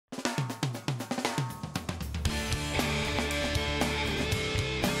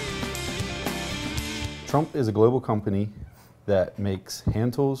Trumpf is a global company that makes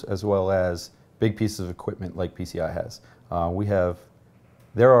hand tools as well as big pieces of equipment like PCI has.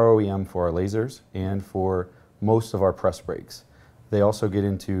 They're our OEM for our lasers and for most of our press brakes. They also get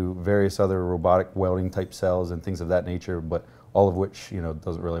into various other robotic welding type cells and things of that nature, but all of which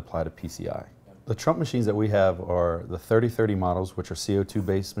doesn't really apply to PCI. The Trumpf machines that we have are the 3030 models, which are CO2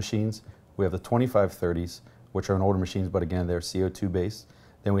 based machines. We have the 2530s, which are an older machines, but again they're CO2 based.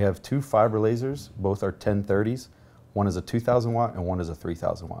 Then we have two fiber lasers, both are 1030s. One is a 2000 watt and one is a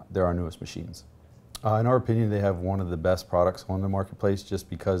 3000 watt. They're our newest machines. In our opinion, they have one of the best products on the marketplace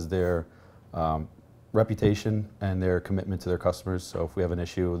just because their reputation and their commitment to their customers. So if we have an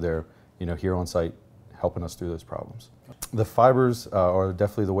issue, they're here on site helping us through those problems. The fibers are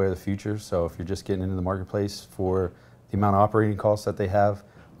definitely the way of the future. So if you're just getting into the marketplace for the amount of operating costs that they have,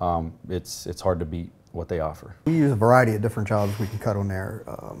 it's hard to beat what they offer. We use a variety of different jobs we can cut on there.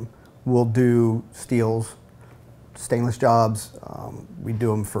 We'll do steels, stainless jobs. We do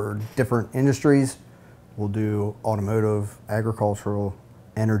them for different industries. We'll do automotive, agricultural,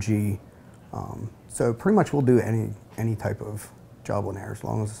 energy. So pretty much we'll do any type of job on there as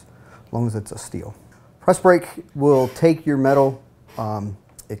long as it's a steel. Press brake will take your metal,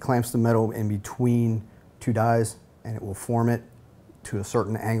 it clamps the metal in between two dies and it will form it to a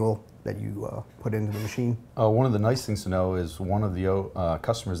certain angle that you put into the machine. One of the nice things to know is one of the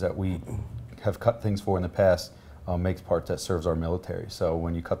customers that we have cut things for in the past makes parts that serves our military. So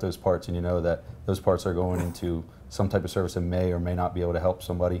when you cut those parts and you know that those parts are going into some type of service and may or may not be able to help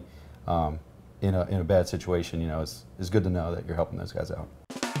somebody in a bad situation, it's good to know that you're helping those guys out.